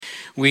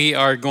We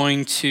are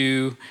going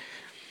to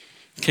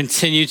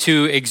continue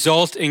to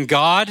exalt in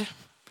God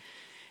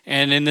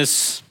and in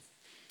this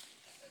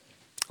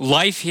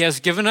life he has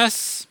given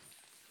us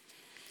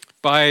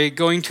by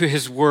going to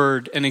his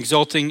word and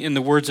exalting in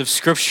the words of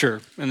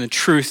Scripture and the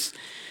truth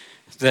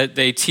that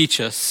they teach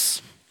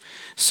us.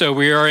 So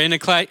we are in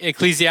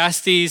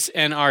Ecclesiastes,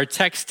 and our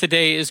text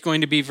today is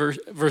going to be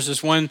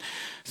verses 1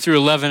 through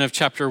 11 of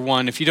chapter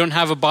 1. If you don't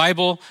have a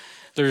Bible,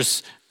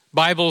 there's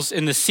Bibles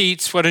in the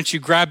seats. Why don't you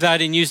grab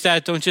that and use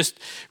that? Don't just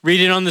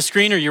read it on the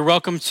screen, or you're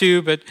welcome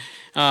to, but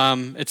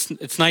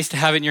it's nice to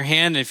have it in your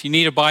hand. And if you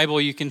need a Bible,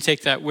 you can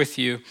take that with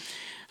you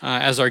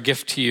as our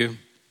gift to you.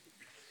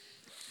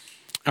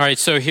 All right,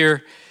 so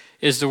here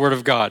is the word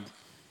of God.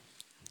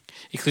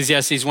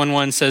 Ecclesiastes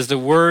 1:1 says, "The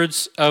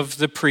words of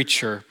the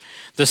preacher,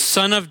 the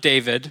son of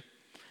David,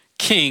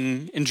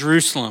 king in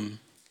Jerusalem.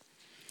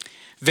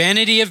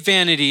 Vanity of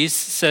vanities,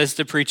 says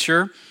the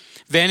preacher,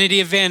 vanity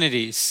of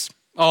vanities.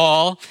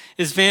 All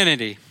is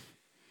vanity.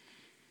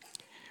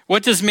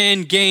 What does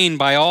man gain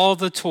by all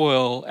the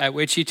toil at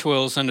which he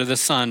toils under the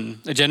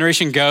sun? A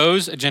generation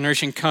goes, a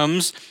generation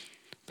comes,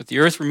 but the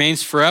earth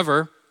remains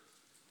forever.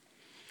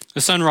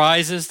 The sun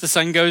rises, the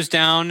sun goes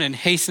down and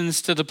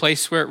hastens to the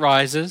place where it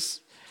rises.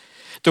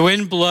 The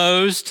wind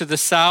blows to the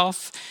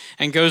south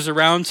and goes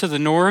around to the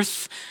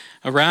north.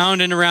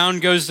 Around and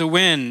around goes the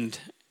wind,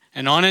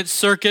 and on its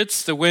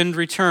circuits the wind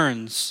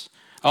returns.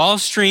 All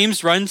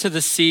streams run to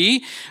the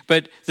sea,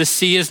 but the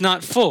sea is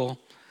not full.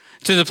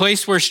 To the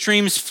place where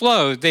streams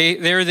flow,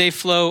 there they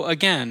flow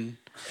again.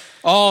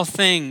 All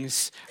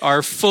things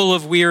are full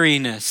of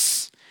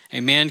weariness.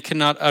 A man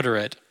cannot utter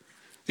it.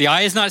 The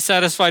eye is not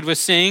satisfied with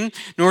seeing,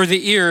 nor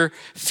the ear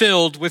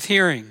filled with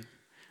hearing.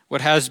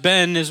 What has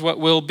been is what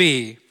will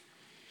be,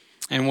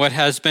 and what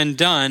has been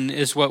done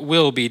is what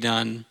will be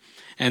done.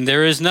 And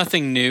there is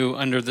nothing new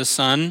under the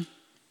sun.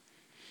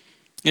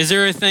 Is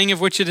there a thing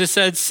of which it is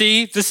said,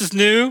 'See, this is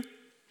new'?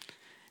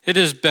 It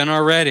has been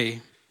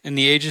already in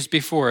the ages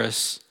before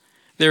us.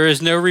 There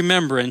is no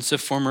remembrance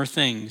of former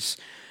things,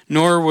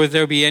 nor will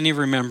there be any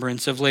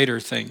remembrance of later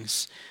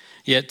things,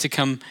 yet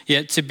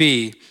to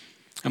be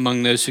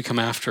among those who come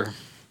after."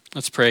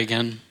 Let's pray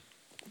again.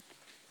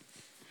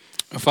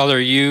 Oh, Father,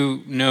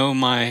 you know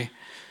my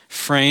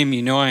frame.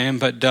 You know I am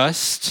but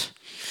dust,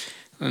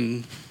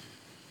 and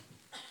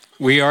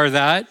we are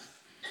that,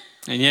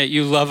 and yet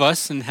you love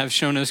us and have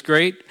shown us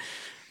great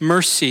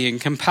mercy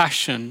and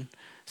compassion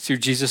through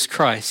Jesus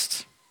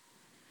Christ.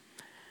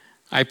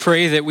 I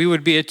pray that we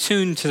would be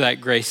attuned to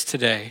that grace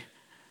today,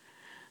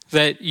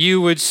 that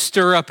you would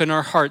stir up in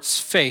our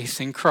hearts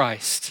faith in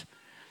Christ,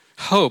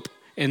 hope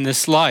in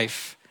this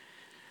life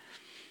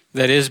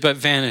that is but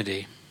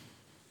vanity.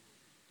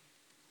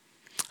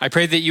 I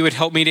pray that you would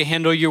help me to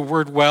handle your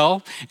word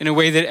well in a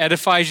way that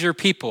edifies your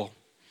people.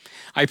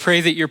 I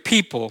pray that your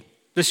people,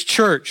 this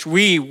church,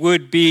 we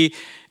would be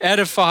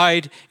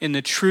edified in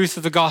the truth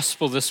of the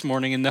gospel this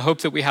morning and the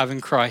hope that we have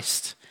in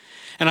Christ.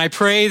 And I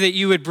pray that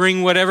you would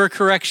bring whatever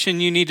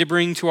correction you need to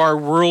bring to our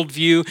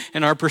worldview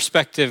and our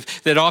perspective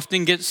that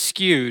often gets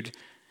skewed,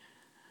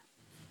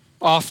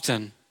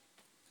 often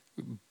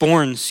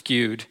born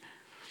skewed.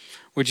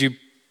 Would you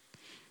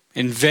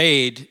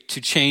invade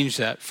to change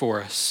that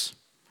for us?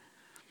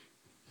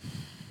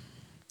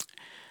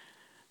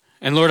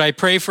 And Lord, I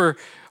pray for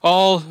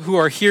all who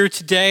are here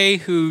today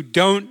who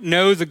don't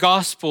know the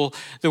gospel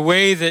the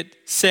way that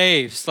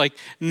saves, like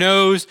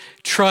knows,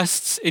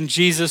 trusts in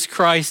Jesus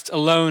Christ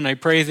alone. I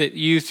pray that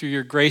you, through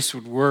your grace,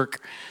 would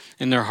work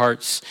in their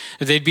hearts,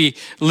 that they'd be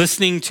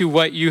listening to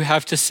what you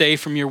have to say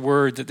from your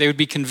word, that they would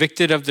be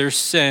convicted of their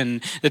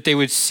sin, that they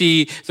would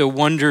see the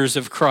wonders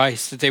of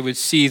Christ, that they would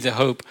see the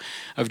hope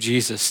of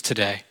Jesus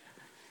today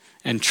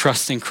and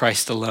trust in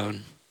Christ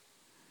alone.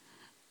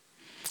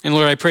 And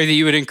Lord, I pray that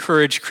you would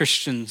encourage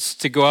Christians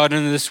to go out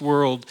into this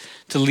world,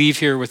 to leave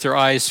here with their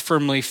eyes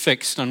firmly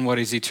fixed on what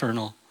is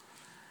eternal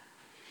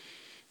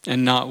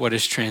and not what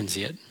is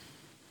transient.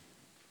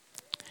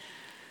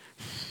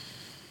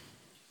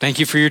 Thank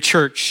you for your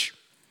church,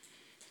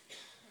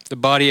 the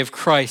body of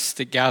Christ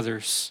that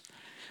gathers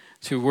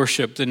to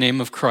worship the name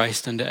of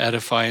Christ and to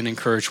edify and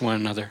encourage one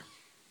another.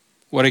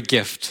 What a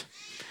gift.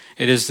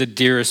 It is the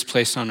dearest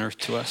place on earth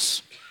to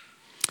us.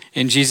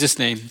 In Jesus'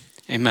 name,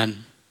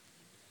 amen.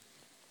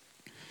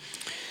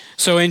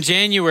 So in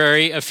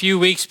January, a few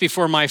weeks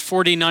before my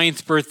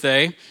 49th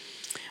birthday,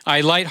 I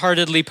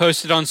lightheartedly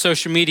posted on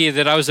social media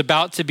that I was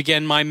about to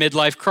begin my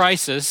midlife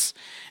crisis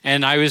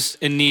and I was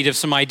in need of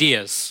some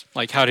ideas,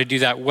 like how to do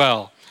that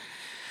well.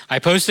 I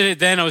posted it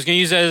then. I was going to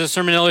use it as a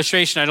sermon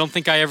illustration. I don't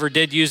think I ever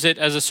did use it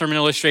as a sermon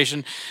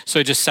illustration, so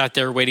it just sat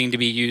there waiting to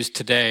be used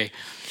today.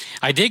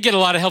 I did get a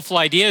lot of helpful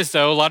ideas,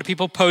 though. A lot of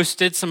people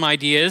posted some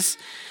ideas.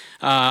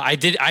 I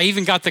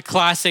even got the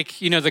classic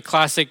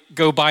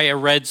go buy a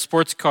red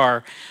sports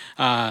car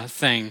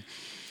thing,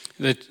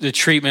 the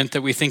treatment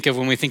that we think of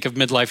when we think of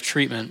midlife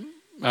treatment,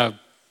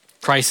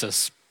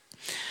 crisis.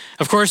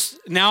 Of course,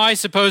 now I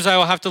suppose I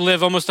will have to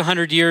live almost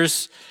 100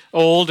 years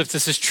old if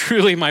this is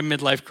truly my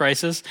midlife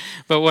crisis,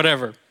 but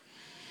whatever.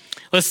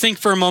 Let's think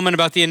for a moment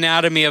about the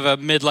anatomy of a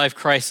midlife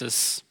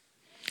crisis.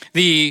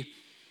 The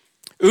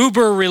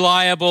uber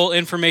reliable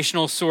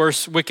informational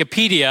source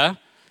Wikipedia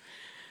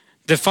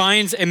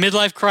defines a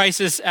midlife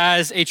crisis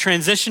as a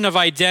transition of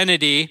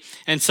identity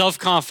and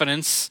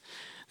self-confidence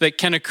that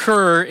can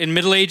occur in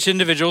middle-aged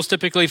individuals,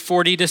 typically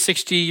 40 to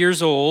 60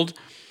 years old.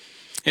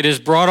 It is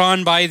brought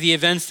on by the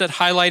events that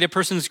highlight a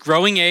person's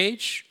growing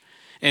age,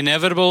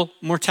 inevitable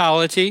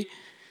mortality,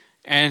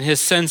 and his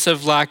sense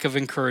of lack of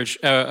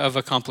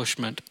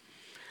accomplishment.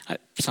 That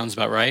sounds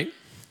about right.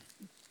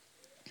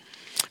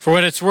 For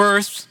what it's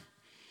worth,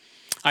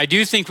 I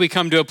do think we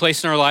come to a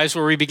place in our lives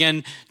where we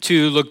begin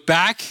to look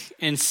back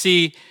and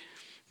see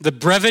the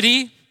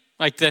brevity,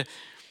 like the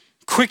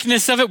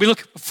quickness of it. We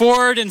look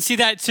forward and see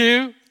that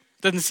too.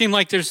 Doesn't seem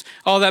like there's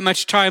all that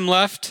much time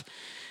left.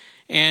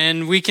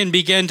 And we can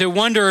begin to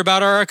wonder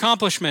about our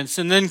accomplishments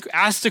and then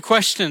ask the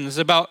questions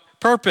about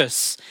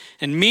purpose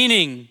and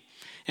meaning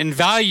and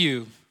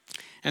value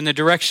and the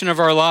direction of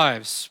our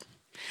lives.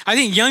 I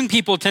think young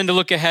people tend to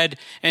look ahead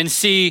and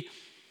see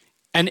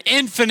an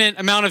infinite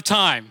amount of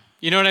time.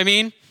 You know what I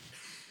mean?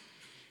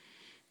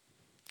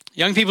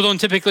 Young people don't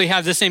typically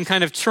have the same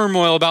kind of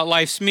turmoil about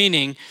life's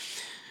meaning,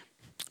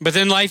 but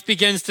then life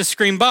begins to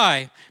scream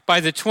by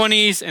the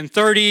 20s and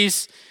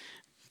 30s.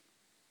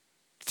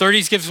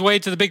 30s gives way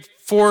to the big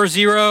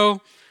 40,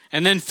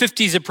 and then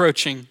 50s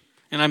approaching.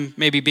 And I'm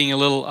maybe being a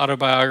little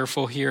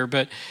autobiographical here,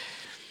 but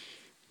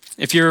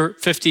if you're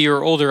 50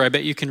 or older, I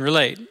bet you can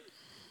relate.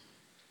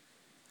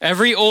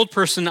 Every old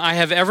person I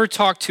have ever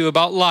talked to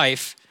about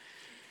life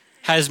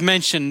has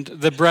mentioned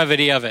the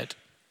brevity of it.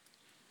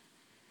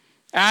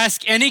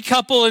 Ask any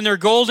couple in their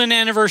golden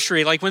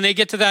anniversary, like when they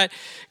get to that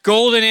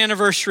golden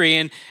anniversary,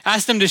 and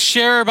ask them to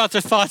share about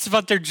their thoughts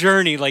about their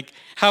journey, like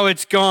how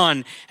it's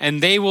gone.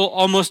 And they will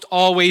almost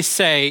always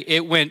say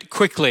it went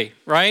quickly,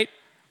 right?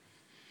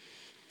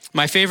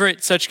 My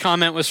favorite such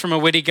comment was from a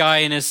witty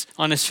guy on his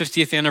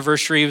 50th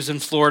anniversary. He was in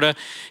Florida.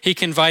 He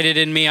confided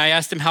in me. I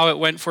asked him how it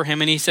went for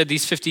him, and he said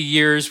these 50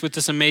 years with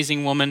this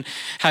amazing woman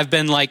have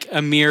been like a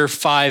mere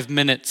 5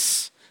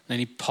 minutes. Then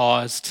he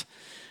paused,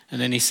 and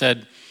then he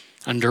said,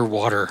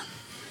 underwater.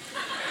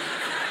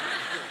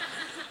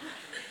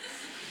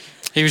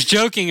 He was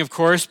joking, of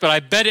course, but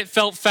I bet it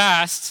felt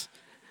fast.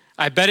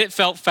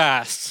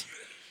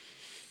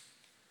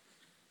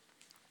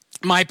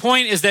 My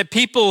point is that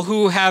people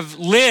who have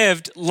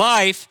lived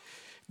life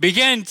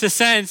begin to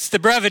sense the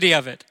brevity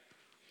of it.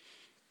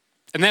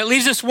 And that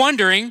leaves us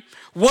wondering,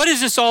 what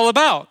is this all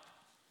about?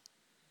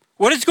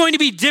 What is going to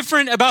be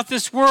different about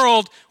this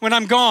world when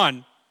I'm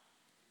gone?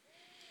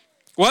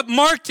 What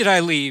mark did I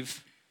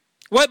leave?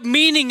 What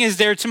meaning is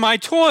there to my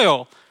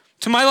toil,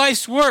 to my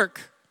life's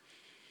work?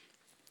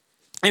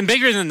 And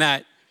bigger than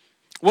that,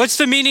 what's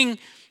the meaning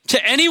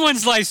to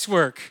anyone's life's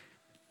work?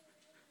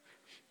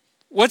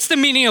 What's the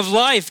meaning of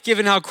life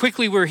given how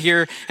quickly we're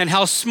here and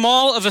how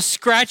small of a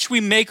scratch we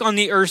make on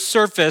the earth's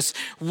surface?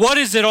 What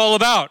is it all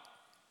about?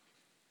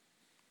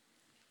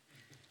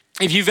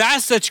 If you've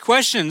asked such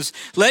questions,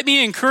 let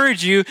me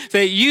encourage you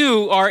that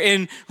you are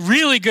in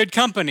really good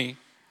company.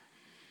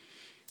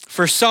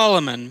 For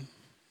Solomon,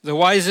 the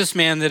wisest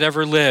man that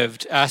ever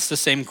lived, asked the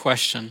same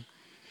question.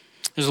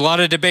 There's a lot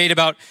of debate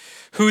about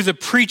who the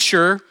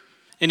preacher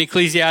in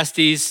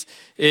Ecclesiastes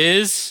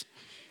is.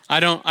 I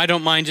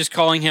don't mind just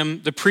calling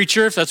him the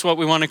preacher, if that's what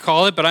we want to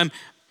call it, but I'm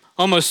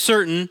almost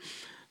certain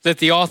that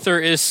the author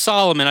is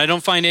Solomon. I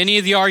don't find any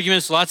of the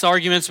arguments, lots of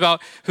arguments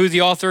about who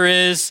the author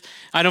is.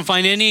 I don't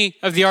find any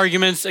of the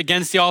arguments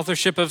against the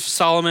authorship of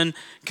Solomon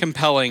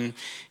compelling.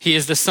 He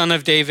is the son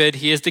of David.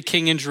 He is the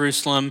king in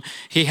Jerusalem.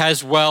 He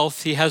has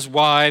wealth. He has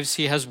wives.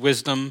 He has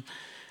wisdom.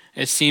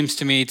 It seems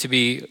to me to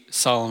be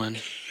Solomon.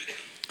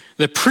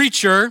 The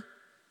preacher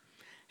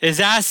is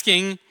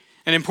asking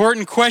an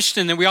important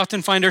question that we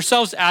often find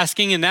ourselves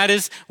asking, and that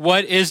is,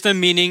 what is the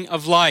meaning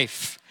of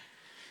life?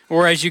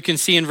 Or as you can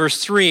see in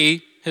verse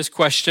 3, his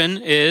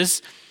question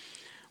is,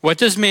 what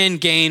does man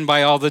gain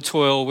by all the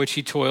toil which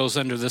he toils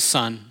under the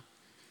sun?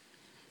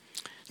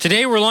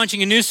 Today we're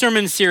launching a new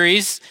sermon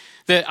series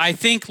that I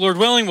think, Lord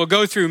willing, will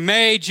go through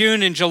May,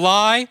 June, and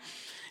July.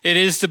 It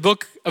is the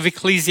book of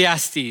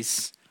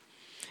Ecclesiastes.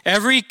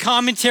 Every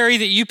commentary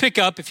that you pick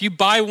up, if you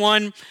buy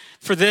one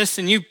for this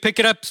and you pick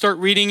it up, start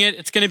reading it,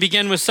 it's going to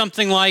begin with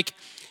something like,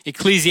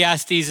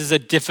 Ecclesiastes is a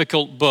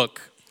difficult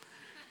book.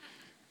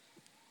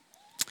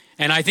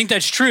 And I think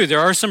that's true.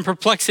 There are some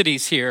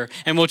perplexities here,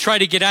 and we'll try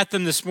to get at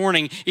them this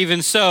morning.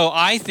 Even so,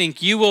 I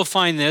think you will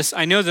find this,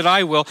 I know that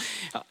I will,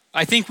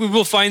 I think we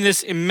will find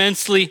this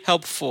immensely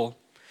helpful.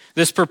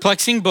 This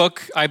perplexing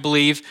book, I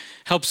believe,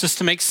 helps us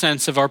to make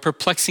sense of our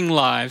perplexing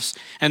lives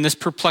and this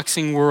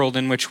perplexing world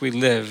in which we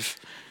live.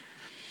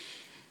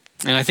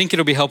 And I think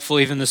it'll be helpful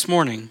even this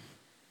morning.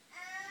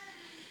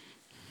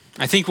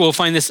 I think we'll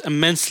find this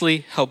immensely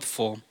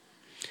helpful.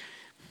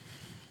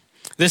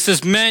 This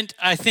is meant,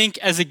 I think,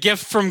 as a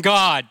gift from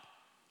God,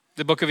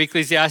 the book of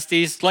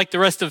Ecclesiastes, like the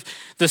rest of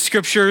the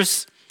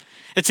scriptures.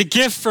 It's a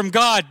gift from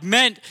God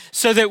meant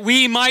so that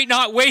we might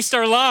not waste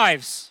our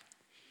lives.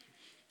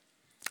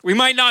 We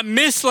might not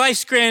miss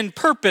life's grand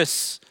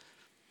purpose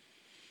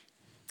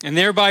and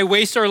thereby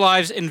waste our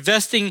lives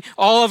investing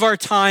all of our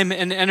time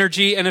and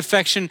energy and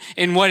affection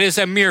in what is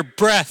a mere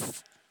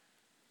breath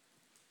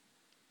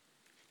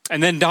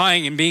and then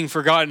dying and being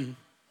forgotten.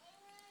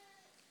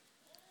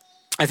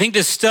 I think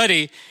this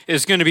study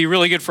is going to be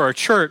really good for our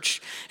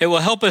church. It will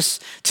help us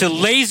to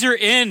laser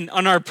in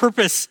on our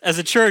purpose as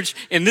a church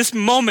in this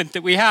moment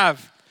that we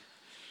have,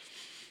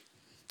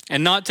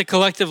 and not to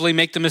collectively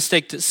make the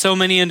mistake that so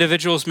many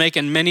individuals make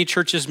and many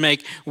churches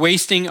make,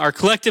 wasting our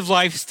collective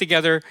lives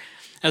together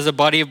as a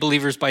body of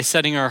believers by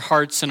setting our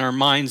hearts and our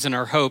minds and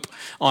our hope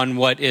on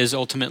what is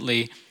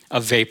ultimately a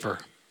vapor.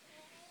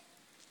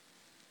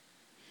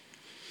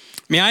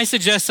 May I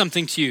suggest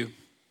something to you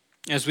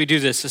as we do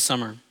this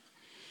summer?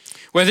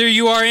 Whether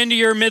you are into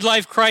your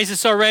midlife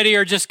crisis already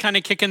or just kind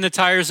of kicking the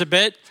tires a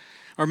bit,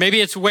 or maybe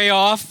it's way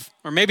off,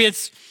 or maybe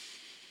it's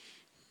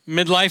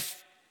midlife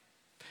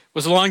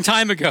was a long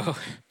time ago.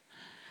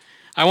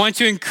 I want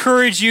to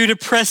encourage you to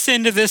press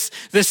into this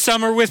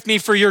summer with me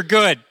for your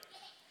good.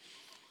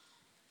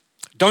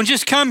 Don't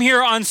just come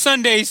here on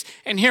Sundays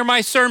and hear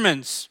my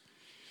sermons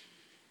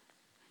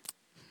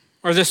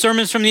or the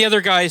sermons from the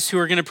other guys who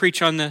are going to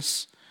preach on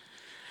this.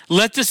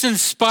 Let this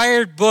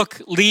inspired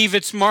book leave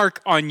its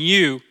mark on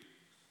you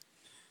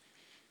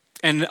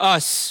and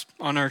us,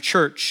 on our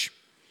church.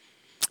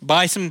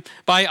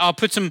 I'll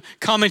put some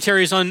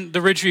commentaries on the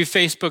Ridgeview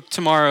Facebook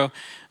tomorrow.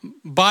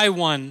 Buy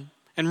one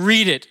and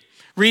read it.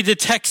 Read the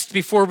text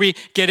before we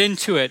get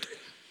into it.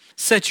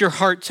 Set your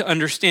heart to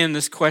understand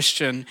this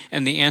question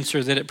and the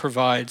answer that it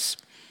provides.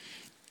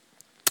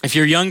 If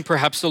you're young,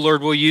 perhaps the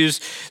Lord will use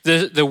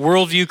the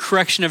worldview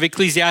correction of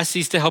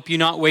Ecclesiastes to help you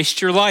not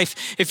waste your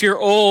life. If you're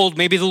old,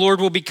 maybe the Lord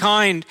will be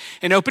kind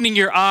in opening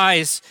your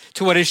eyes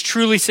to what is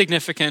truly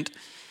significant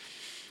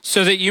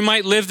so that you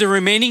might live the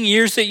remaining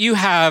years that you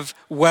have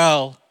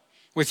well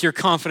with your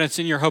confidence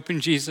and your hope in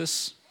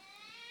Jesus.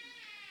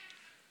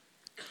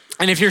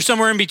 And if you're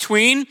somewhere in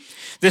between,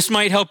 this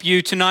might help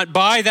you to not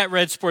buy that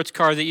red sports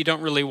car that you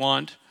don't really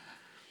want,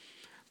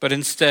 but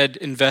instead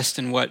invest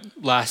in what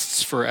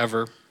lasts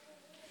forever.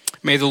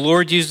 May the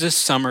Lord use this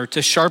summer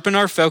to sharpen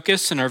our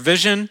focus and our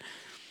vision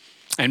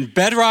and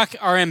bedrock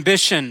our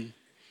ambition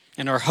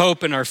and our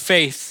hope and our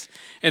faith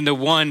in the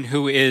one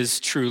who is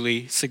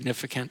truly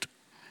significant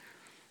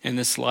in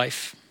this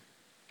life.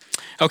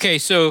 Okay,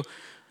 so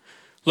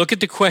look at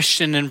the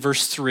question in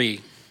verse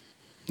 3.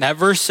 That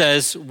verse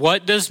says,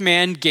 "What does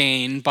man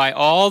gain by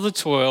all the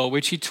toil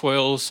which he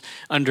toils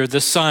under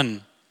the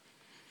sun?"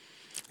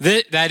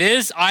 That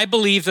is, I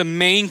believe, the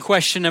main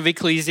question of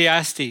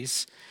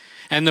Ecclesiastes.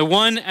 And the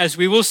one, as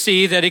we will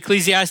see, that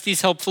Ecclesiastes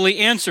helpfully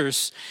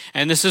answers.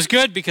 And this is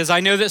good because I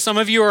know that some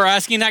of you are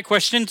asking that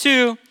question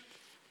too.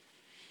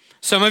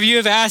 Some of you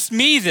have asked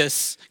me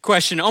this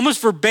question almost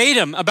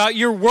verbatim about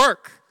your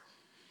work.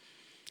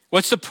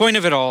 What's the point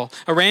of it all?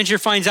 A rancher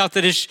finds out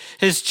that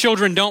his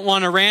children don't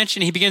want a ranch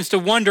and he begins to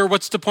wonder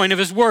what's the point of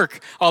his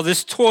work, all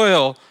this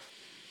toil.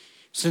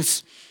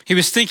 Since he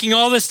was thinking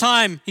all this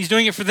time, he's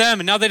doing it for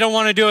them and now they don't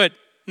want to do it.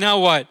 Now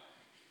what?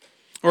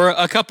 Or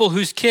a couple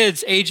whose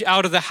kids age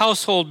out of the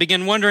household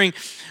begin wondering,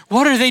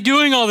 what are they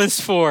doing all this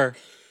for?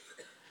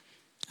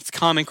 It's a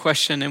common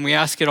question and we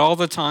ask it all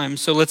the time.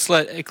 So let's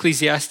let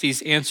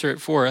Ecclesiastes answer it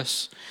for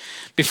us.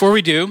 Before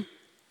we do,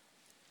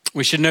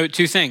 we should note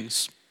two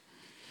things.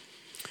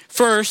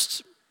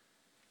 First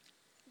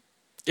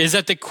is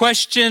that the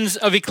questions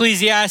of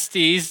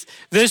Ecclesiastes,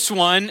 this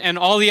one and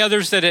all the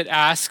others that it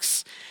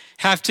asks,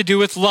 have to do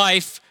with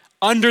life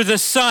under the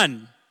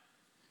sun.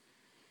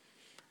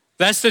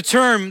 That's the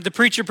term the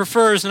preacher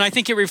prefers, and I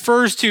think it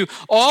refers to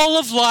all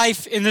of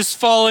life in this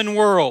fallen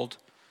world.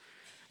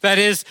 That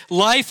is,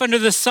 life under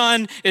the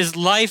sun is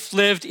life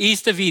lived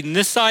east of Eden,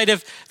 this side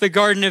of the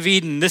Garden of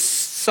Eden, this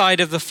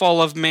side of the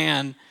fall of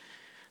man.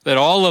 That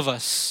all of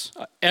us,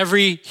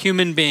 every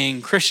human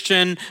being,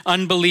 Christian,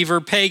 unbeliever,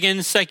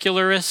 pagan,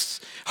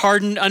 secularist,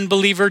 hardened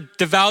unbeliever,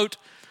 devout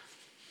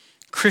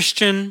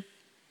Christian,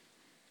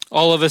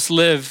 all of us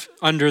live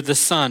under the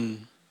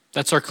sun.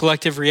 That's our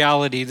collective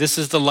reality. This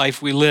is the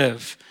life we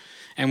live.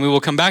 And we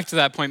will come back to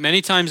that point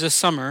many times this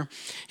summer.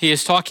 He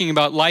is talking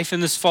about life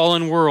in this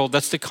fallen world.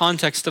 That's the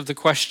context of the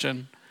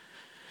question.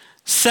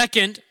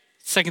 Second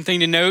thing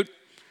to note,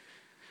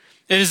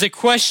 it is a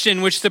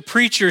question which the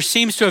preacher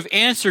seems to have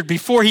answered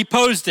before he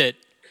posed it.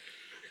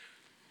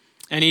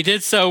 And he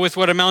did so with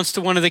what amounts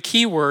to one of the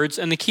key words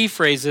and the key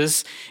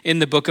phrases in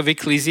the book of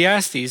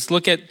Ecclesiastes.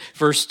 Look at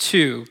verse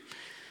 2.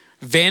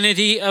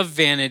 Vanity of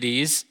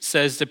vanities,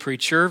 says the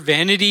preacher.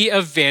 Vanity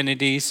of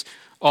vanities,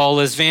 all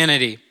is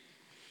vanity.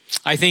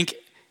 I think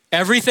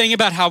everything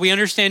about how we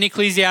understand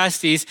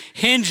Ecclesiastes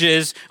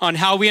hinges on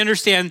how we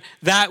understand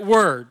that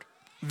word,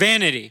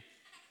 vanity.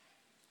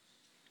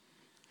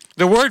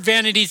 The word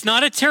vanity is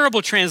not a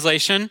terrible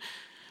translation,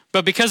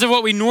 but because of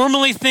what we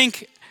normally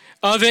think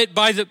of it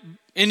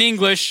in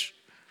English,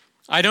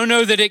 I don't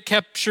know that it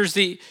captures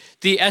the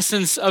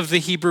essence of the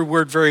Hebrew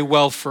word very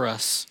well for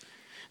us.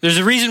 There's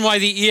a reason why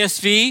the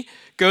ESV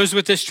goes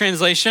with this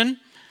translation.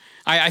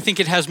 I think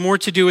it has more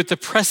to do with the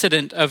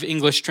precedent of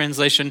English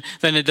translation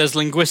than it does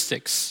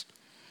linguistics.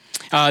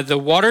 The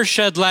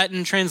watershed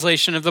Latin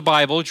translation of the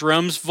Bible,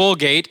 Jerome's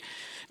Vulgate,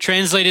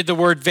 translated the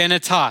word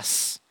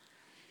vanitas.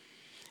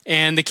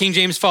 And the King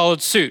James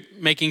followed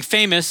suit, making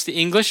famous the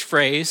English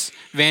phrase,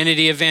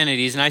 vanity of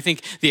vanities. And I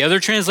think the other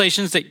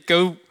translations that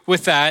go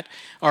with that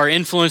are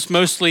influenced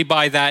mostly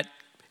by that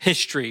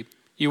history.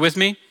 You with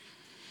me?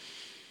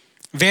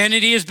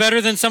 Vanity is better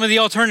than some of the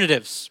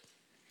alternatives.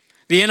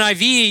 The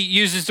NIV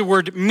uses the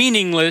word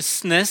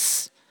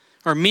meaninglessness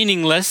or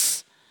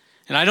meaningless,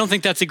 and I don't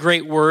think that's a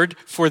great word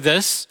for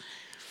this.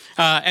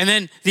 And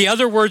then the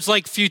other words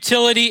like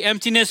futility,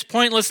 emptiness,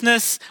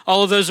 pointlessness,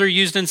 all of those are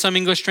used in some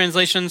English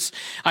translations.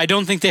 I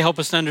don't think they help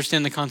us to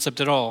understand the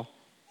concept at all.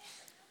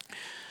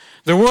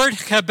 The word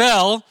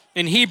kabel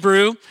in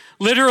Hebrew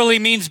literally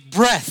means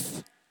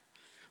breath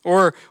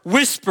or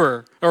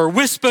whisper or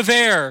wisp of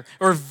air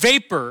or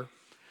vapor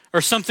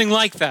or something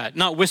like that.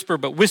 Not whisper,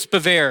 but wisp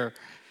of air.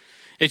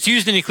 It's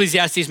used in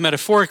Ecclesiastes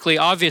metaphorically,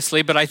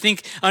 obviously, but I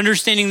think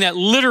understanding that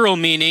literal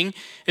meaning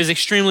is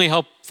extremely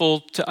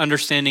helpful to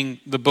understanding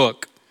the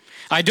book.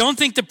 I don't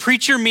think the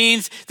preacher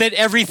means that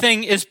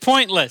everything is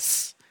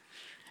pointless.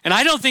 And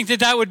I don't think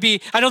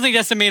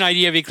that's the main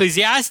idea of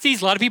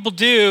Ecclesiastes. A lot of people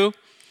do.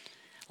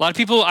 A lot of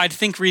people, I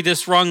think, read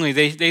this wrongly.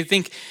 They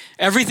think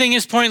everything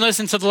is pointless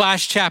until the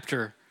last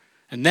chapter.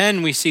 And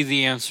then we see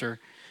the answer.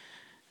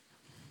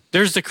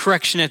 There's the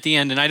correction at the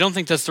end, and I don't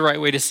think that's the right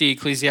way to see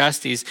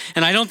Ecclesiastes.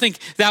 And I don't think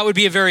that would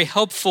be a very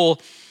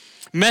helpful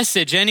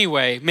message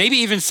anyway. Maybe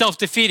even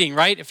self-defeating,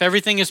 right? If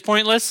everything is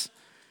pointless,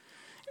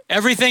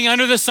 everything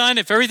under the sun,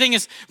 if everything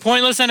is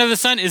pointless under the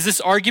sun, is this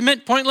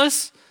argument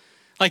pointless?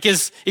 Like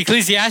is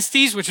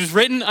Ecclesiastes, which was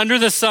written under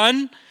the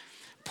sun,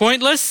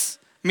 pointless,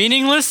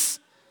 meaningless?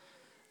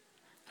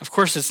 Of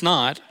course it's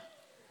not.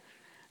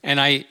 And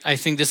I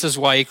think this is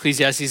why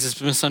Ecclesiastes is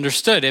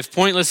misunderstood. If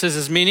pointless is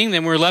his meaning,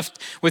 then we're left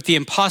with the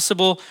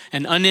impossible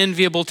and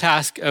unenviable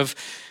task of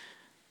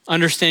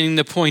understanding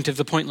the point of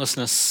the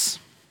pointlessness.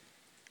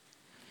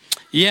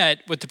 Yet,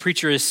 what the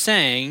preacher is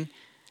saying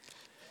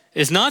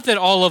is not that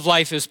all of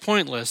life is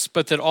pointless,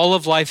 but that all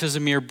of life is a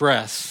mere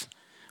breath,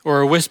 or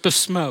a wisp of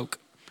smoke,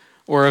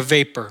 or a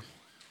vapor.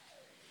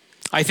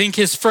 I think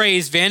his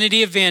phrase,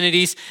 vanity of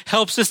vanities,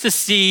 helps us to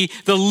see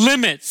the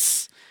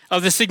limits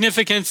of the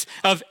significance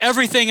of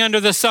everything under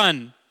the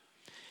sun.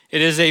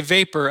 It is a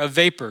vapor of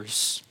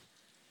vapors.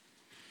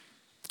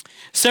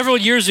 Several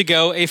years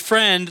ago, a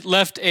friend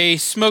left a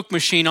smoke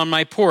machine on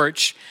my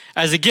porch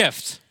as a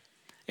gift.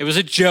 It was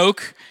a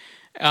joke.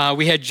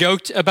 We had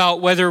joked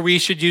about whether we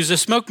should use a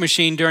smoke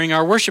machine during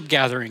our worship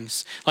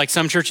gatherings, like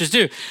some churches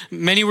do.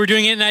 Many were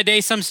doing it in that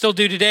day, some still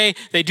do today.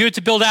 They do it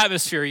to build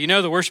atmosphere. You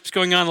know, the worship's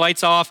going on,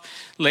 lights off,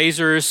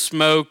 lasers,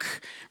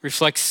 smoke,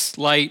 reflects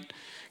light,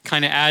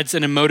 kind of adds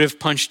an emotive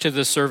punch to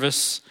the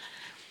service.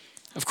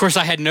 Of course,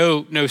 I had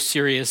no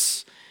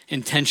serious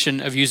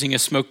intention of using a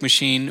smoke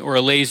machine or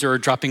a laser or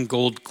dropping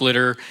gold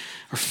glitter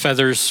or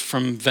feathers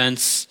from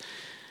vents.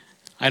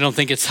 I don't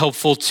think it's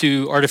helpful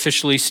to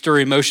artificially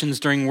stir emotions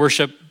during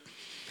worship.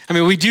 I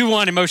mean, we do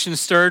want emotions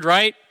stirred,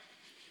 right?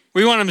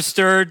 We want them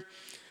stirred,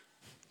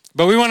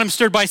 but we want them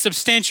stirred by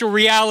substantial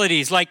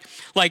realities like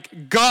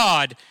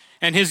God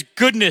and his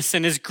goodness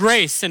and his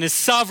grace and his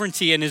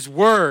sovereignty and his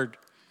word.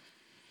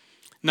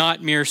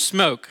 Not mere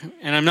smoke.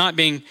 And I'm not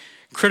being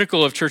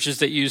critical of churches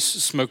that use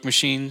smoke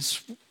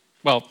machines.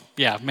 Well,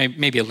 yeah,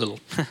 maybe a little.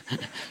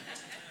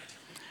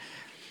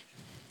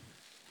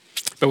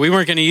 But we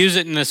weren't going to use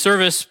it in the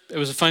service. It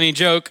was a funny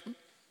joke.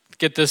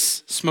 Get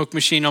this smoke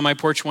machine on my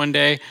porch one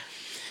day.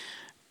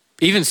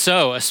 Even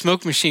so, a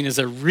smoke machine is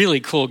a really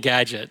cool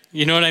gadget.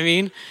 You know what I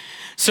mean?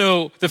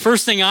 So the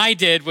first thing I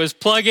did was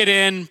plug it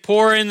in,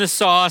 pour in the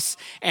sauce,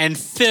 and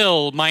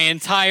fill my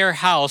entire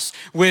house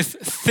with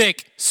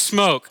thick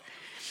smoke.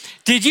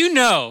 Did you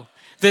know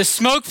that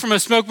smoke from a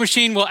smoke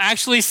machine will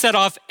actually set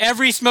off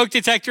every smoke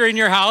detector in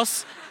your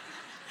house?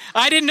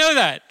 I didn't know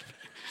that,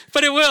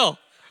 but it will.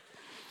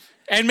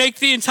 And make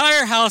the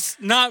entire house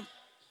you're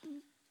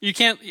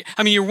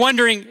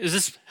wondering, is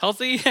this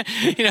healthy?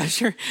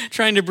 You're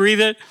trying to breathe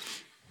it.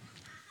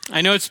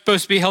 I know it's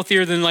supposed to be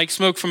healthier than like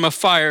smoke from a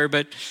fire,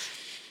 but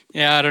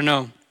yeah, I don't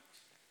know.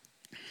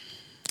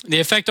 The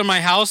effect on my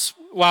house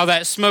while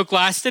that smoke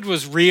lasted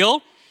was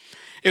real.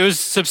 It was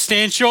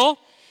substantial.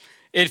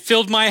 It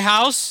filled my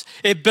house.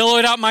 It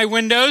billowed out my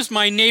windows.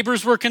 My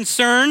neighbors were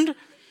concerned.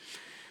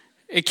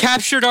 It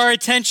captured our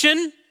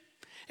attention.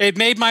 It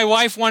made my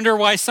wife wonder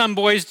why some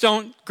boys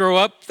don't grow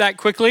up that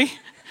quickly.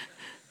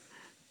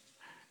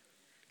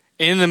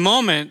 In the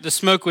moment, the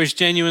smoke was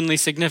genuinely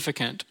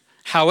significant.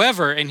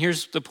 However, and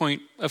here's the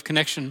point of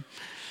connection,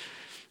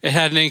 it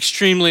had an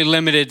extremely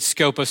limited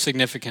scope of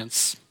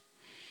significance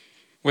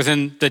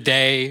within the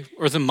day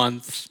or the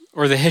month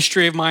or the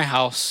history of my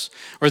house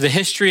or the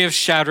history of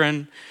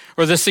Shadron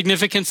or the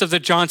significance of the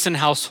Johnson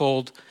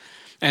household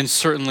and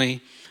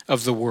certainly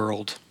of the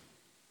world.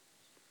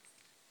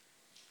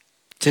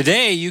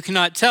 Today, you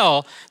cannot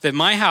tell that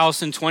my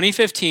house in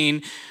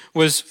 2015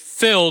 was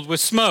filled with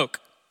smoke.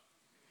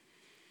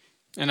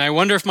 And I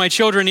wonder if my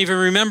children even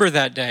remember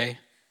that day.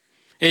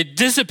 It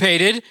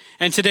dissipated,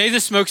 and today the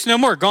smoke's no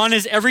more. Gone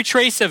is every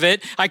trace of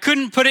it. I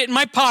couldn't put it in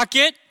my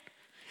pocket.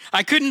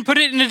 I couldn't put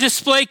it in a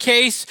display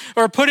case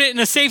or put it in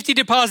a safety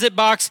deposit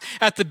box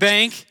at the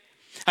bank.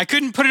 I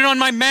couldn't put it on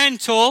my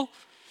mantle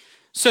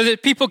so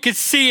that people could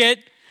see it.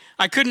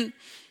 I couldn't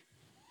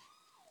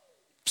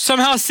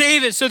somehow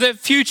save it so that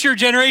future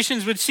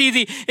generations would see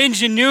the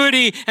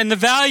ingenuity and the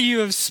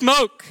value of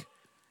smoke.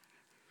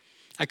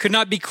 I could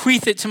not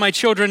bequeath it to my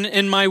children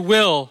in my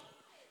will.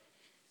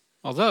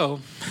 Although,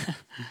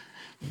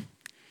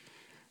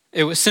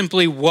 it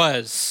simply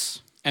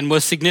was, and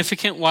was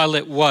significant while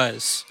it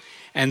was,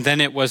 and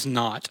then it was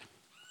not.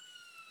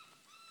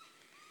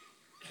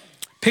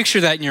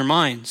 Picture that in your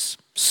minds.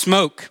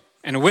 Smoke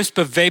and a wisp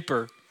of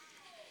vapor.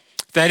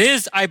 That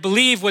is, I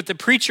believe, what the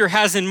preacher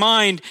has in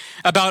mind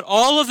about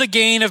all of the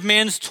gain of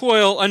man's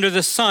toil under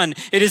the sun.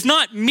 It is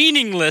not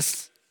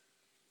meaningless,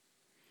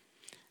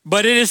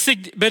 but its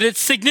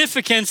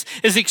significance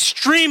is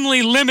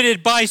extremely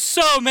limited by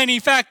so many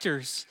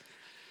factors.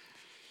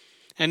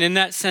 And in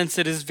that sense,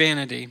 it is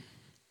vanity.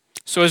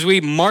 So as we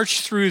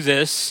march through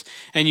this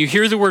and you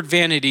hear the word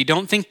vanity,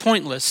 don't think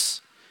pointless.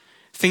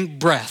 Think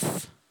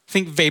breath,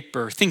 think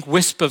vapor, think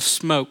wisp of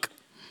smoke.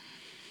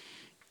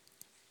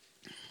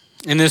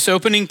 In this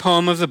opening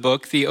poem of the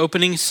book, the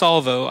opening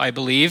salvo, I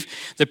believe,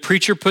 the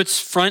preacher puts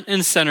front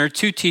and center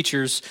two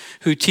teachers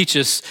who teach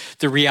us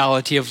the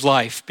reality of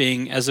life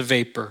being as a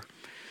vapor,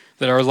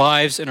 that our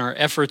lives and our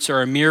efforts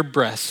are a mere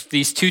breath.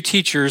 These two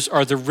teachers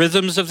are the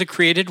rhythms of the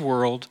created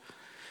world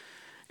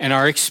and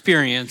our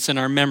experience and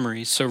our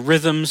memories. So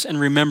rhythms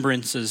and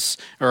remembrances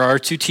are our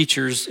two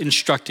teachers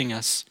instructing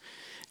us.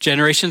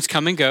 Generations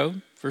come and go,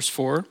 verse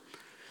 4.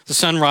 The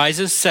sun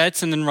rises,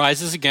 sets, and then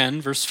rises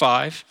again, verse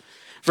 5.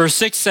 Verse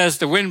 6 says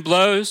the wind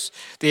blows,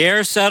 the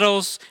air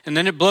settles, and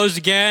then it blows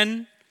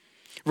again.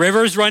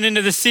 Rivers run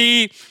into the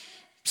sea.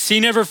 Sea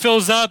never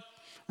fills up.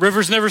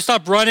 Rivers never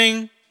stop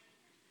running.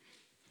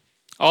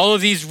 All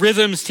of these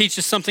rhythms teach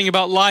us something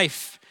about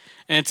life,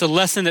 and it's a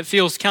lesson that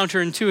feels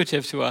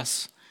counterintuitive to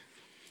us.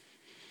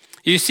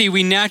 You see,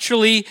 we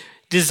naturally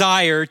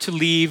desire to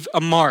leave a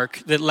mark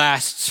that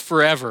lasts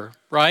forever,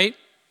 right?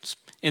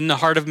 In the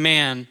heart of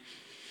man.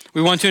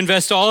 We want to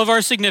invest all of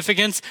our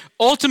significance,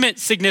 ultimate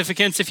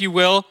significance, if you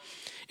will,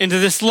 into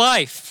this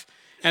life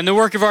and the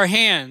work of our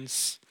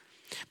hands.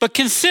 But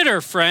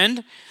consider,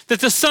 friend, that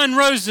the sun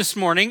rose this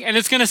morning and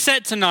it's going to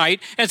set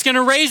tonight and it's going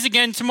to raise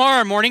again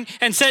tomorrow morning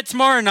and set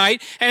tomorrow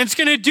night. And it's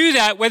going to do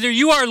that whether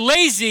you are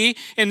lazy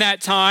in that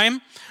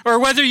time or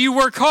whether you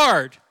work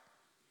hard.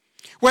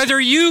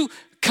 Whether you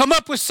come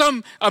up with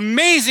some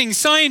amazing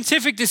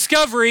scientific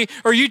discovery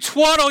or you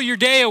twaddle your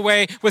day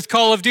away with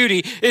Call of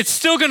Duty, it's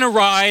still going to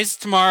rise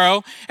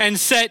tomorrow and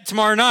set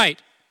tomorrow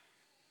night.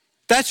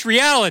 That's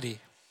reality.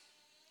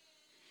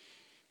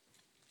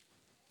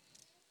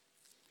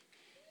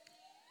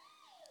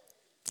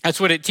 That's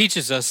what it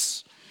teaches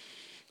us.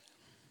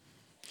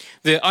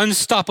 The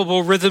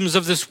unstoppable rhythms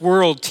of this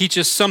world teach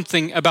us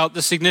something about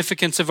the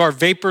significance of our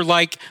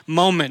vapor-like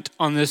moment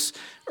on this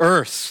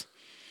earth,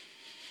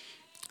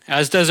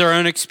 as does our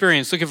own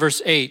experience. Look at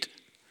verse 8.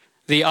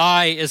 The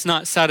eye is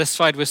not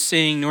satisfied with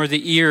seeing, nor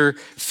the ear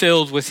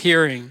filled with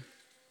hearing.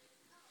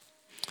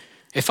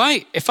 If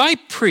I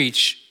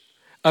preach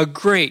a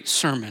great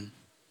sermon,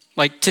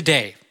 like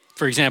today,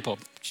 for example,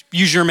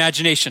 use your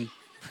imagination.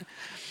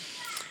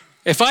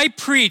 If I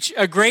preach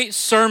a great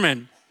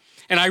sermon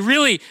and I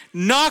really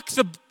knock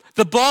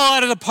the ball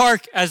out of the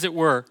park, as it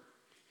were,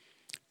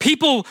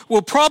 people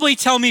will probably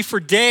tell me for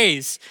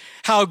days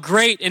how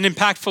great and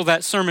impactful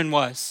that sermon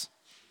was.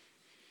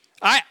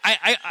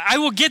 I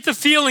will get the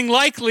feeling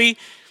likely,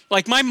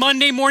 like my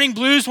Monday morning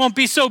blues won't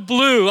be so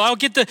blue. I'll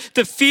get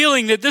the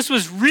feeling that this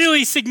was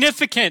really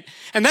significant.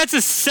 And that's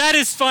a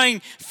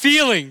satisfying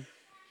feeling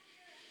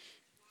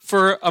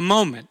for a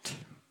moment.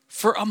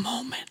 For a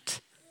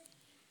moment.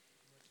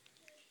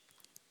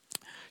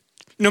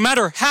 No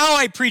matter how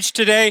I preach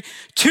today,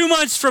 2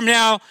 months from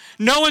now,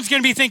 no one's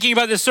going to be thinking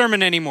about this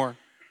sermon anymore.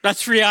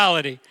 That's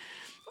reality.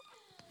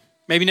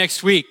 Maybe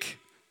next week.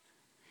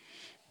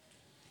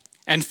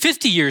 And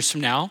 50 years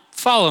from now,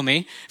 follow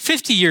me,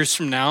 50 years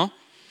from now,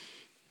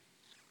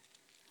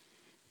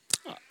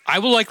 I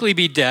will likely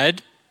be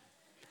dead,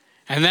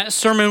 and that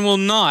sermon will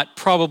not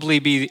probably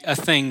be a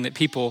thing that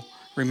people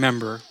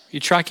remember. You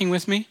tracking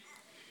with me?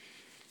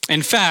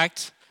 In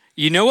fact,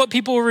 you know what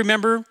people will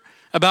remember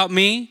about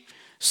me,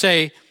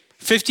 say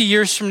 50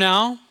 years from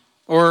now,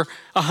 or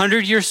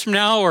 100 years from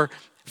now, or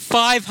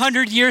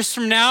 500 years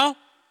from now?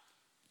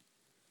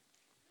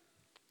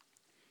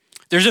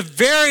 There's a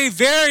very,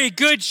 very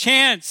good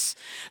chance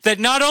that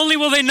not only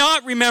will they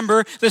not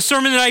remember the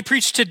sermon that I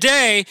preached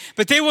today,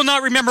 but they will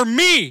not remember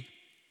me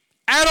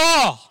at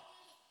all.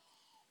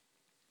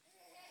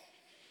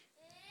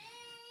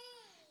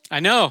 I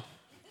know.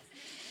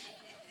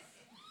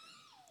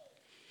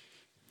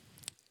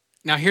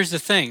 Now here's the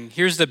thing.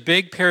 Here's the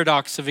big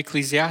paradox of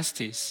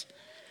Ecclesiastes.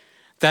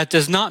 That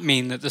does not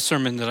mean that the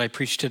sermon that I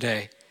preached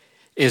today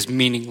is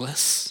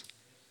meaningless.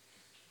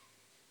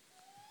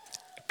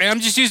 And I'm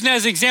just using that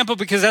as an example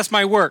because that's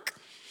my work.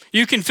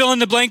 You can fill in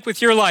the blank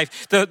with your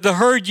life. The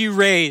herd you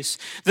raise,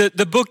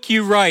 the book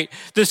you write,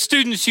 the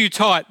students you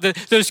taught,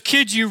 those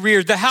kids you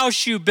reared, the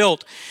house you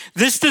built.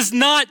 This does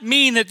not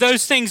mean that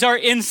those things are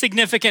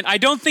insignificant. I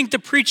don't think the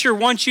preacher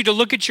wants you to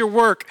look at your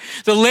work,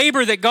 the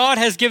labor that God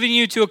has given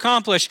you to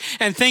accomplish,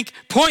 and think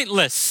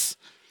pointless.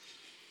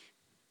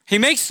 He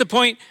makes the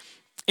point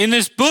in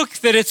this book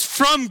that it's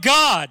from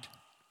God.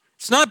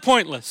 It's not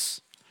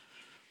pointless.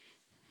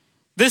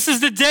 This is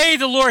the day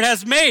the Lord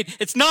has made.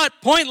 It's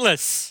not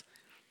pointless.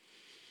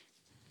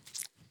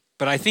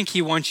 But I think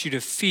he wants you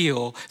to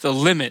feel the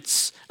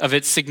limits of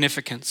its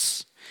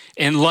significance.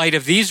 In light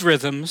of these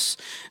rhythms,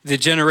 the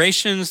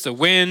generations, the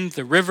wind,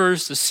 the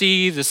rivers, the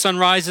sea, the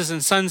sunrises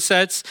and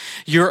sunsets,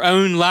 your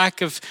own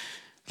lack of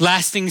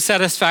lasting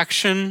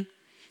satisfaction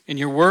in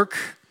your work,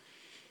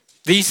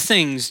 these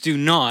things do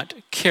not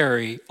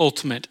carry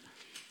ultimate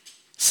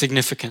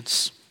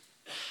significance.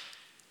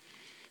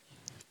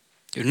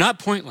 You're not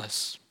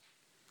pointless.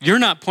 You're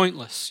not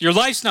pointless. Your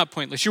life's not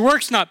pointless. Your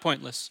work's not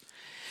pointless.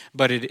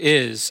 But it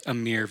is a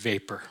mere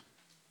vapor.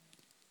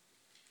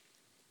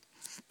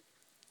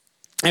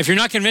 If you're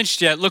not convinced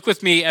yet, look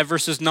with me at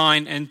verses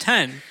 9 and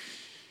 10.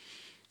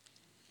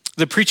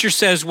 The preacher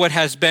says what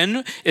has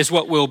been is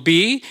what will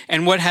be,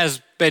 and what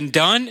has been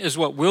done is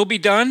what will be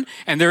done,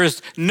 and there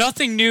is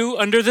nothing new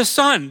under the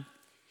sun.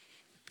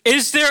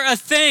 Is there a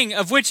thing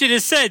of which it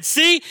is said,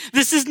 see,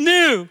 this is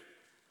new?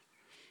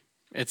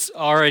 It's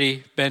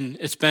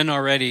been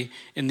already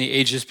in the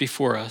ages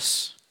before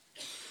us.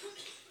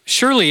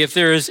 Surely, if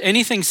there is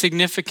anything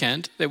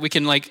significant that we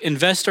can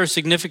invest our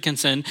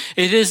significance in,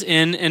 it is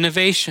in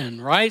innovation,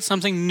 right?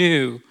 Something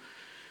new.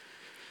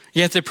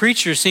 Yet the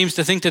preacher seems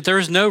to think that there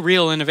is no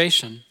real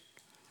innovation.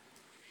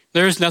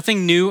 There is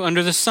nothing new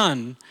under the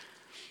sun.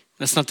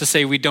 That's not to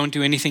say we don't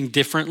do anything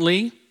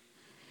differently.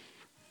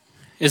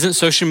 Isn't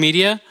social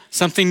media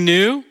something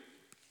new?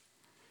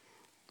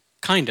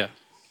 Kinda.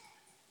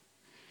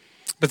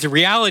 But the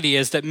reality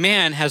is that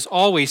man has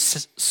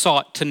always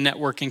sought to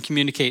network and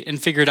communicate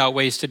and figured out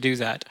ways to do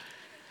that.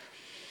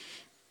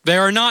 There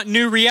are not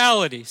new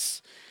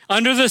realities.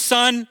 Under the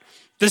sun,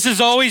 this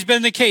has always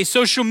been the case.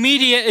 Social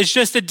media is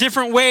just a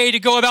different way to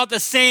go about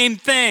the same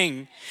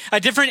thing. A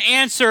different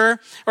answer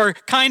or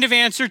kind of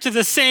answer to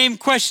the same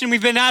question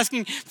we've been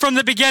asking from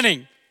the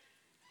beginning.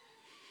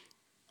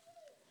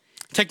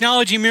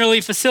 Technology merely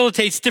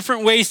facilitates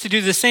different ways to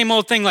do the same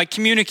old thing, like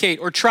communicate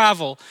or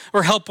travel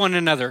or help one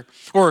another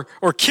or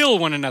kill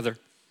one another.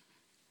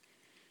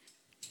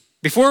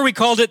 Before we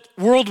called it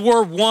World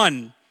War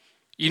I.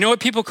 You know what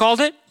people called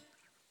it?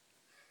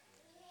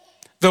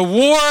 The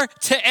war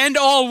to end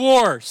all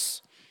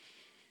wars.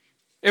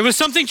 It was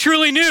something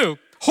truly new.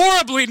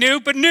 Horribly new,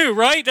 but new,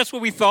 right? That's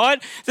what we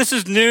thought. This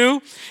is new.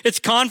 It's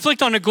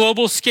conflict on a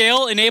global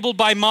scale enabled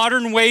by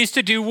modern ways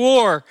to do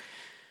war.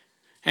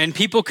 And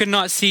people could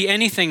not see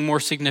anything more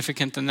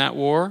significant than that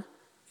war,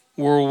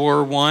 World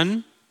War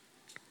I.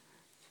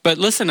 But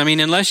listen,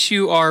 unless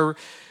you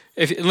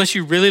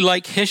really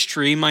like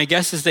history, my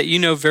guess is that you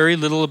know very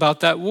little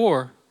about that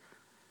war.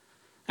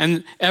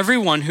 And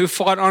everyone who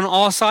fought on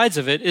all sides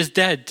of it is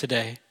dead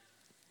today.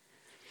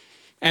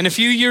 And a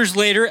few years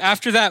later,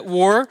 after that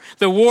war,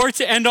 the war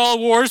to end all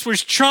wars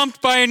was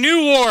trumped by a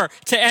new war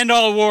to end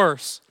all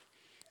wars,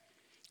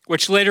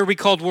 which later we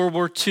called World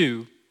War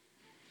II.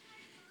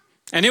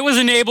 And it was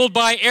enabled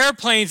by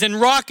airplanes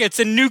and rockets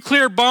and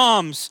nuclear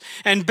bombs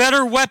and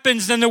better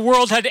weapons than the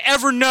world had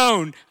ever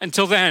known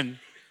until then.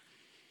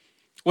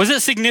 Was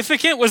it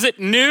significant? Was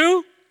it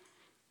new?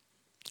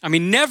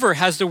 Never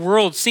has the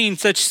world seen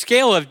such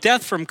scale of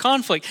death from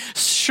conflict.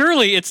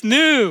 Surely it's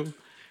new.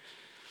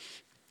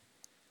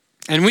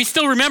 And we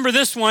still remember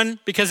this one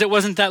because it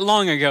wasn't that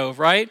long ago,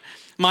 right?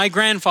 My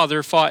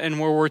grandfather fought in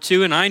World War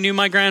II, and I knew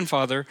my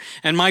grandfather.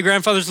 And my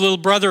grandfather's little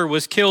brother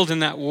was killed in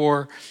that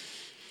war.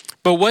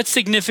 But what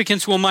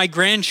significance will my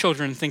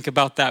grandchildren think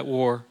about that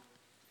war?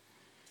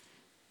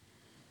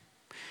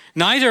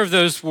 Neither of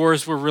those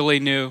wars were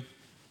really new.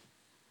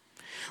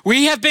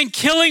 We have been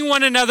killing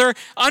one another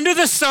under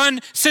the sun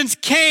since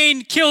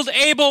Cain killed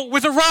Abel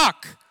with a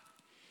rock.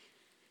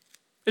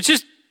 It's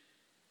just,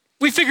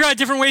 we figure out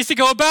different ways to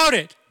go about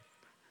it.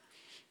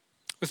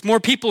 With more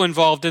people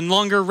involved and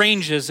longer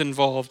ranges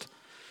involved.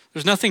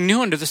 There's nothing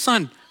new under the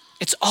sun.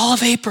 It's all a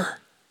vapor.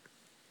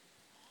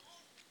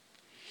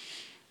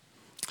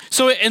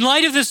 So in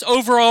light of this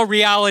overall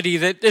reality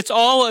that it's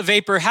all a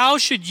vapor, how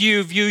should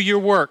you view your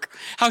work?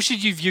 How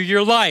should you view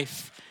your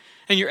life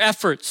and your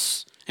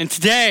efforts? And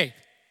today,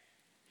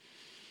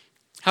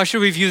 how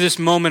should we view this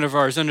moment of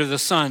ours under the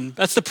sun?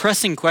 That's the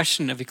pressing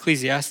question of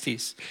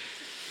Ecclesiastes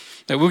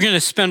that we're going to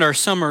spend our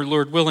summer,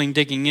 Lord willing,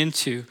 digging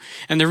into.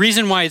 And the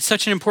reason why it's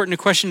such an important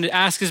question to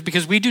ask is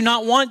because we do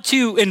not want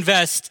to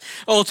invest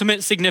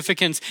ultimate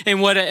significance in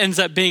what ends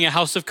up being a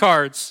house of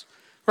cards,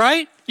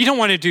 right? You don't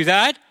want to do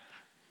that.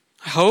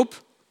 I hope.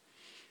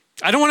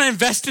 I don't want to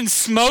invest in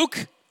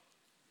smoke.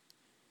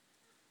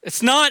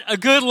 It's not a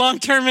good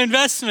long-term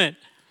investment.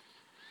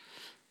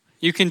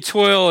 You can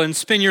toil and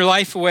spin your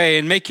life away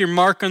and make your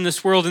mark on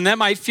this world, and that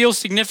might feel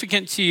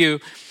significant to you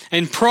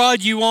and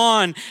prod you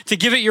on to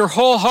give it your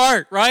whole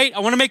heart, right? I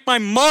want to make my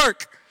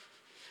mark.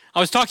 I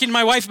was talking to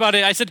my wife about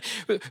it. I said,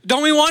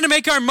 don't we want to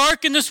make our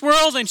mark in this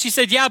world? And she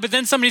said, yeah, but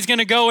then somebody's going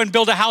to go and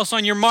build a house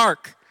on your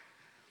mark.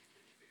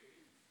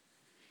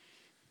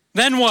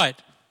 Then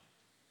what?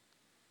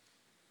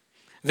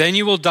 Then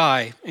you will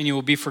die and you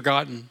will be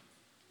forgotten.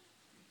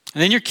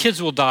 And then your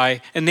kids will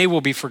die and they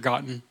will be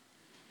forgotten.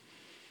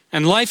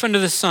 And life under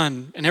the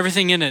sun and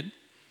everything in it,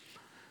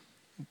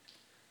 the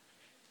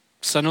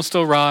sun will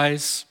still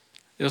rise,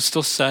 it'll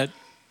still set,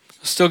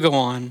 it'll still go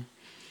on.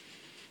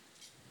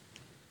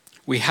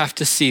 We have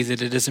to see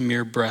that it is a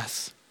mere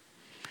breath.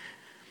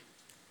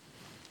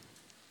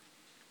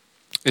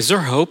 Is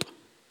there hope?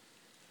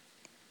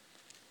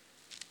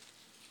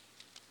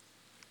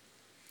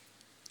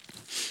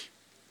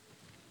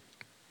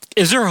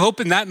 Is there hope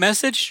in that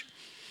message?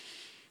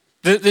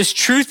 This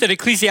truth that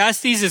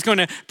Ecclesiastes is going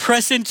to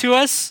press into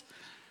us?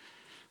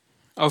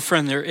 Oh,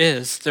 friend, there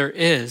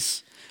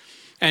is.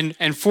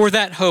 And for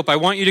that hope, I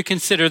want you to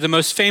consider the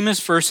most famous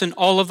verse in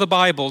all of the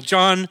Bible,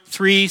 John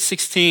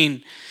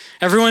 3:16.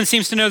 Everyone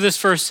seems to know this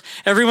verse.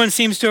 Everyone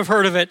seems to have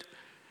heard of it.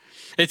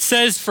 It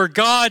says, for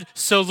God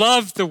so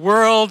loved the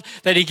world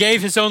that he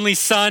gave his only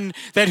son,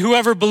 that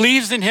whoever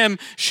believes in him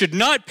should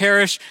not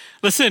perish,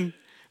 listen,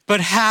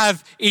 but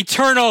have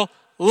eternal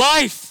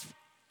life.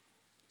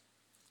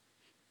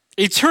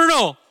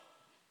 Eternal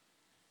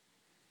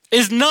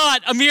is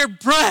not a mere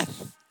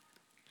breath.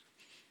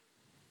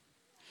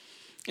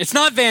 It's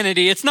not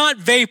vanity. It's not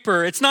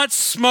vapor. It's not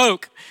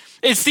smoke.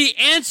 It's the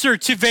answer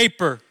to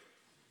vapor.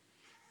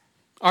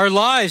 Our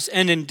lives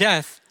end in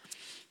death.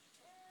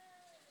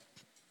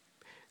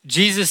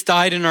 Jesus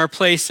died in our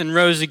place and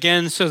rose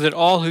again so that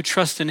all who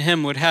trust in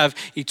him would have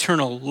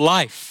eternal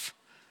life.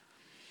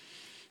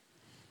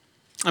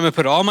 I'm going to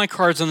put all my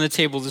cards on the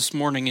table this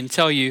morning and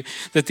tell you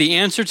that the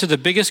answer to the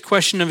biggest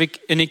question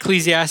in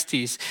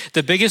Ecclesiastes,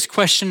 the biggest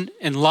question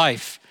in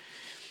life,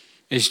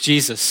 is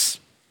Jesus.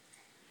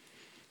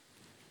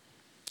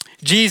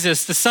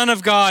 Jesus, the Son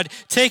of God,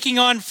 taking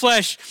on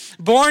flesh,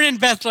 born in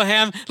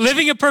Bethlehem,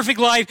 living a perfect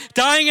life,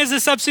 dying as a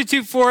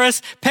substitute for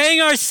us,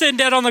 paying our sin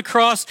debt on the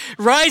cross,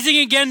 rising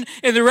again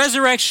in the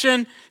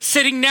resurrection,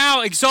 sitting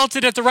now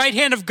exalted at the right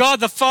hand of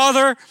God the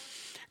Father,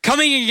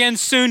 coming again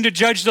soon to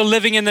judge the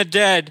living and the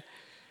dead.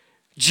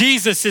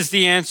 Jesus is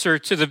the answer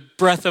to the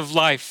breath of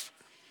life.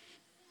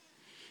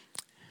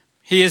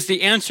 He is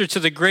the answer to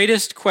the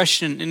greatest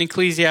question in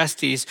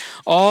Ecclesiastes.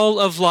 All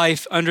of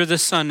life under the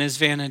sun is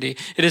vanity.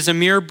 It is a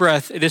mere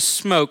breath. It is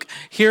smoke,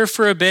 here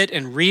for a bit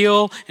and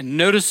real and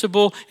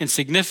noticeable and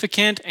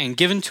significant and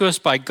given to us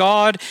by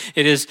God.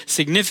 It is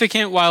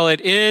significant while it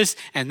is,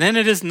 and then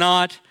it is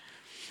not.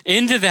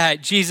 Into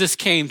that, Jesus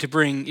came to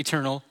bring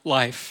eternal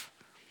life.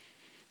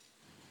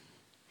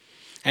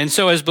 And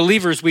so as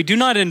believers, we do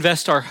not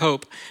invest our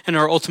hope and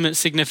our ultimate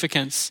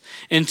significance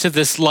into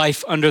this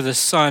life under the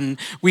sun.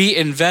 We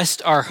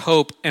invest our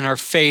hope and our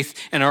faith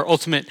and our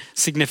ultimate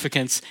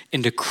significance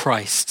into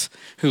Christ,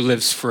 who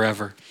lives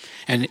forever.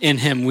 And in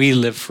him we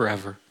live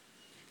forever.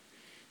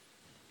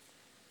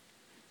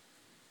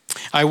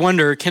 I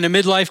wonder, can a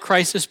midlife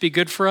crisis be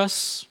good for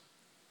us?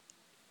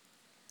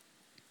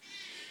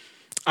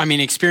 I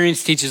mean,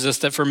 experience teaches us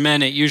that for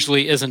men, it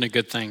usually isn't a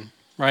good thing,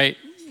 right?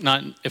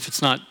 Not if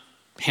it's not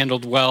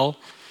handled well.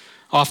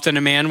 Often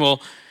a man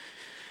will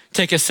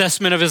take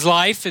assessment of his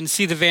life and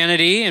see the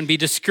vanity and be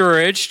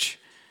discouraged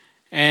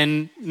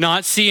and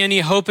not see any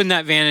hope in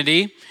that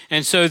vanity,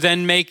 and so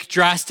then make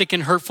drastic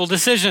and hurtful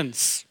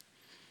decisions,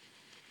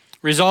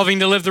 resolving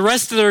to live the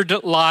rest of their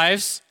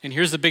lives, and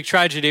here's the big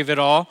tragedy of it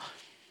all,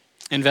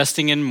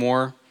 investing in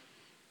more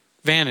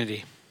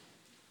vanity.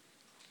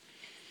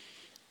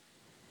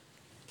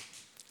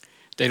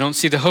 They don't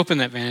see the hope in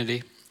that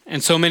vanity,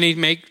 and so many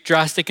make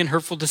drastic and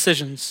hurtful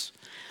decisions.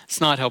 It's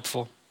not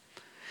helpful.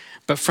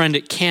 But friend,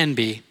 it can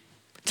be.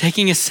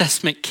 Taking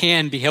assessment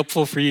can be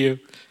helpful for you.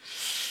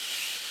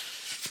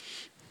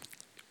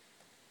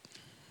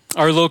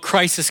 Our low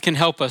crisis can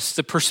help us.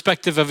 The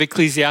perspective of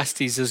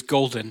Ecclesiastes is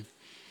golden.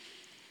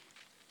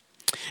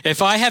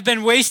 If I have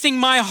been wasting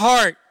my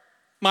heart,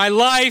 my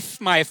life,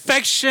 my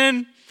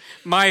affection,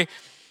 my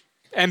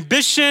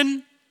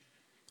ambition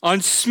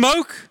on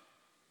smoke,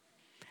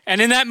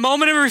 and in that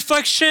moment of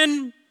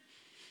reflection,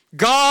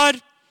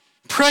 God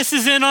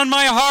presses in on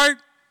my heart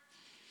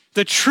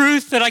the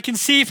truth that I can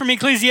see from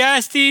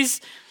Ecclesiastes,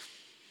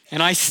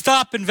 and I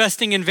stop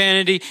investing in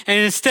vanity and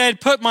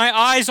instead put my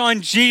eyes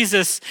on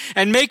Jesus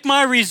and make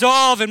my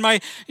resolve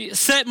and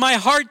set my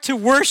heart to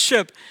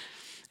worship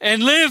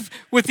and live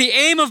with the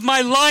aim of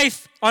my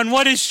life on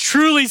what is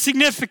truly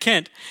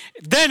significant,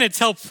 then it's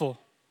helpful.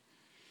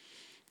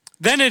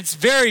 Then it's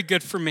very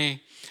good for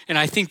me. And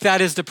I think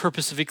that is the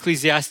purpose of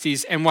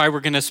Ecclesiastes and why we're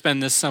going to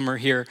spend this summer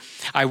here.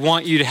 I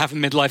want you to have a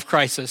midlife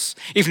crisis,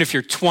 even if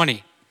you're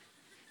 20.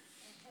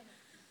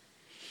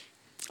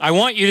 I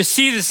want you to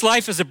see this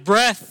life as a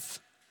breath.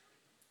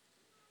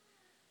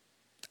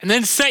 And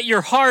then set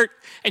your heart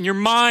and your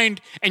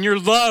mind and your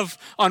love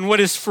on what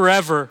is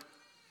forever.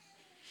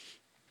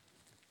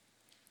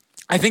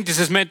 I think this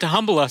is meant to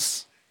humble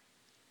us.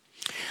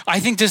 I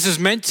think this is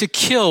meant to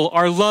kill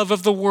our love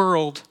of the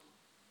world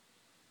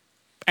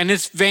and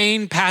its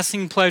vain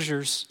passing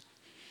pleasures.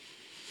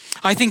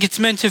 I think it's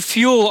meant to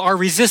fuel our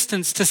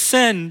resistance to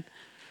sin,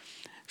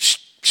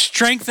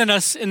 strengthen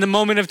us in the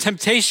moment of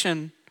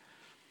temptation.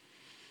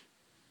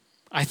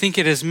 I think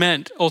it is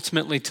meant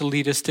ultimately to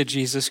lead us to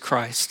Jesus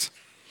Christ.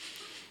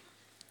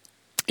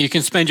 You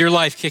can spend your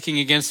life kicking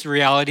against the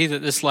reality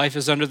that this life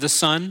is under the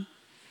sun.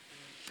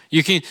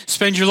 You can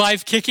spend your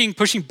life kicking,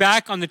 pushing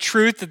back on the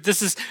truth that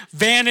this is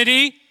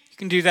vanity. You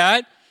can do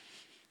that.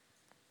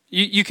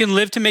 You can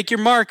live to make your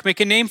mark, make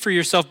a name for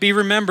yourself, be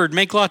remembered,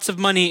 make lots of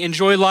money,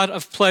 enjoy a lot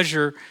of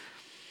pleasure.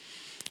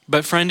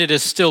 But friend, it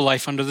is still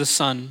life under the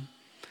sun.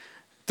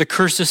 The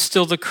curse is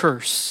still the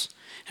curse.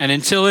 And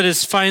until it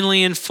is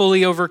finally and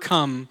fully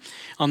overcome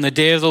on the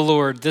day of the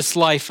Lord, this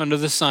life under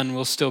the sun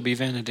will still be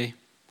vanity.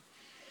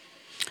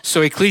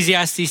 So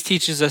Ecclesiastes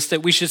teaches us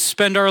that we should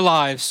spend our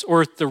lives,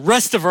 or the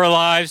rest of our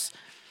lives,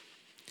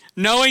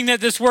 knowing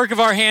that this work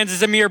of our hands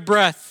is a mere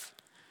breath,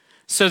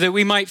 so that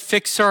we might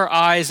fix our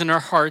eyes and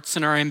our hearts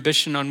and our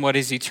ambition on what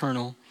is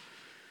eternal,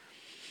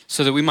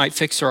 so that we might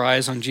fix our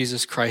eyes on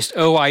Jesus Christ.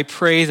 Oh, I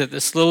pray that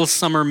this little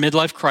summer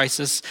midlife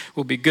crisis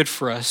will be good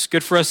for us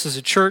as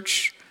a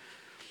church,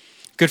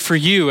 good for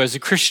you as a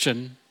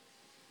Christian.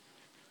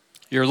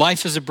 Your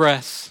life is a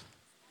breath.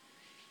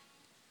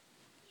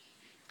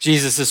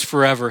 Jesus is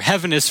forever.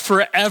 Heaven is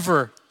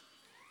forever.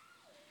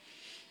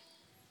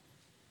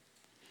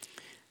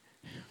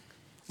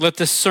 Let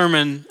this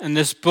sermon and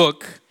this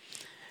book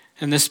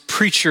and this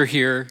preacher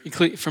here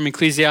from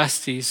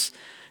Ecclesiastes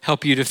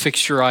help you to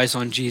fix your eyes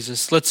on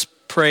Jesus. Let's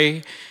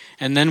pray,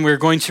 and then we're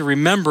going to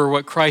remember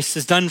what Christ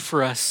has done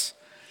for us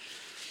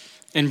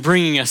in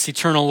bringing us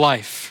eternal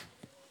life.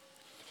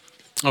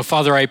 Oh,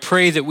 Father, I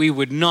pray that we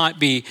would not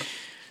be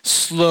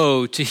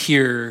slow to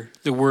hear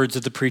the words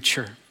of the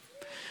preacher.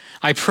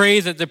 I pray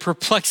that the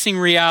perplexing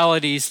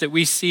realities that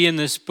we see in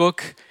this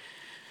book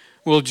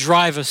will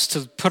drive us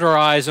to put our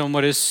eyes on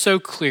what is so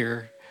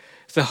clear,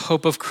 the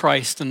hope of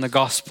Christ and the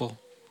gospel.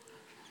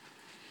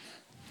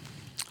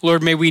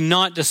 Lord, may we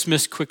not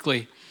dismiss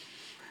quickly.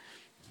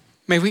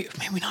 May we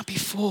not be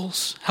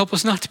fools. Help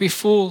us not to be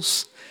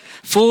fools.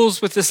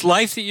 Fools with this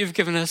life that you've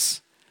given us.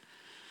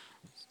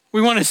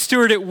 We want to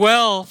steward it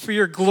well for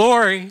your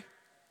glory.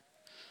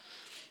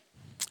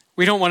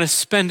 We don't want to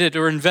spend it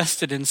or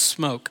invest it in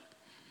smoke.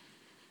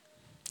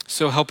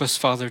 So help us,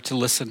 Father, to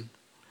listen.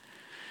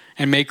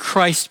 And may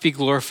Christ be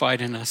glorified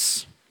in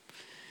us.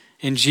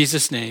 In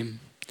Jesus' name,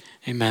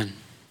 amen.